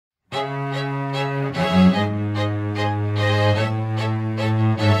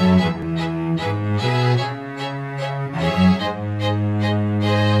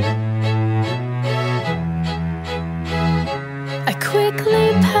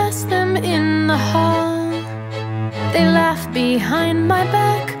pass them in the hall. They laugh behind my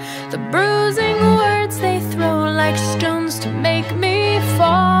back, the bruising words they throw like stones to make me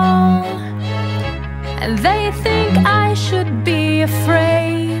fall. And they think I should be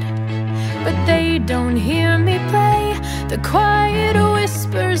afraid, but they don't hear me play. The quiet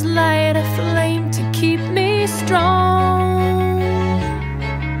whispers light a flame to keep me strong.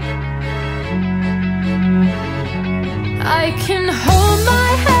 I can hold my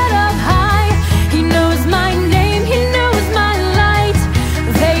head up high. He knows my name, he knows my light.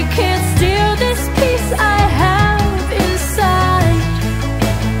 They can't steal this peace I have inside.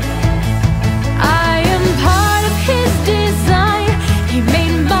 I am part of his design. He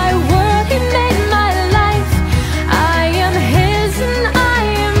made my world, he made my life. I am his and I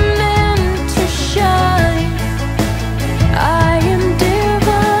am meant to shine. I am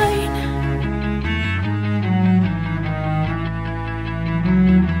divine.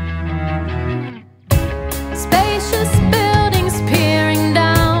 Spacious buildings peering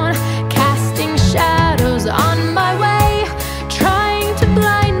down, casting shadows on my way, trying to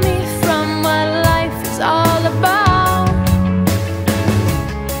blind me from what life is all about.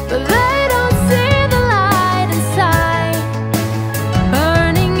 But they don't see the light inside,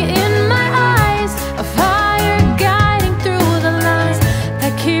 burning in my eyes, a fire guiding through the lines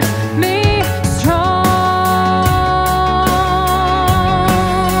that keep me strong.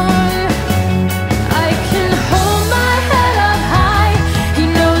 I can hold my head up high. He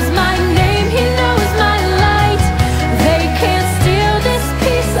knows my name, he knows my light. They can't steal this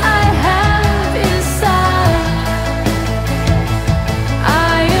peace I have inside.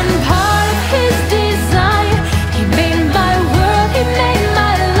 I am part of his design. He made my world, he made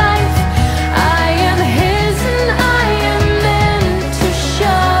my life. I am his and I am meant to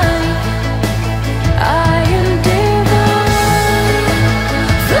shine. I am divine.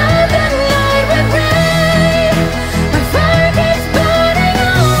 Flood the night with rain. My fire keeps burning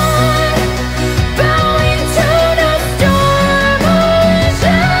on, bowing to the storm or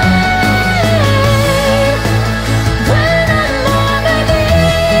shame. When I'm on my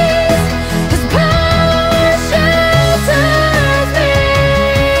knees, his power shelters me.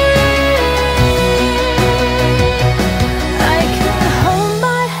 I can hold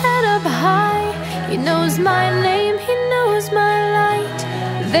my head up high. He knows my name, he knows my light.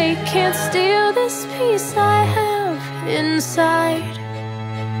 They can't steal this peace I have inside.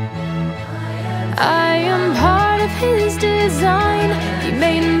 I am part of his design. He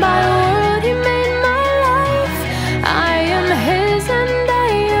made my world,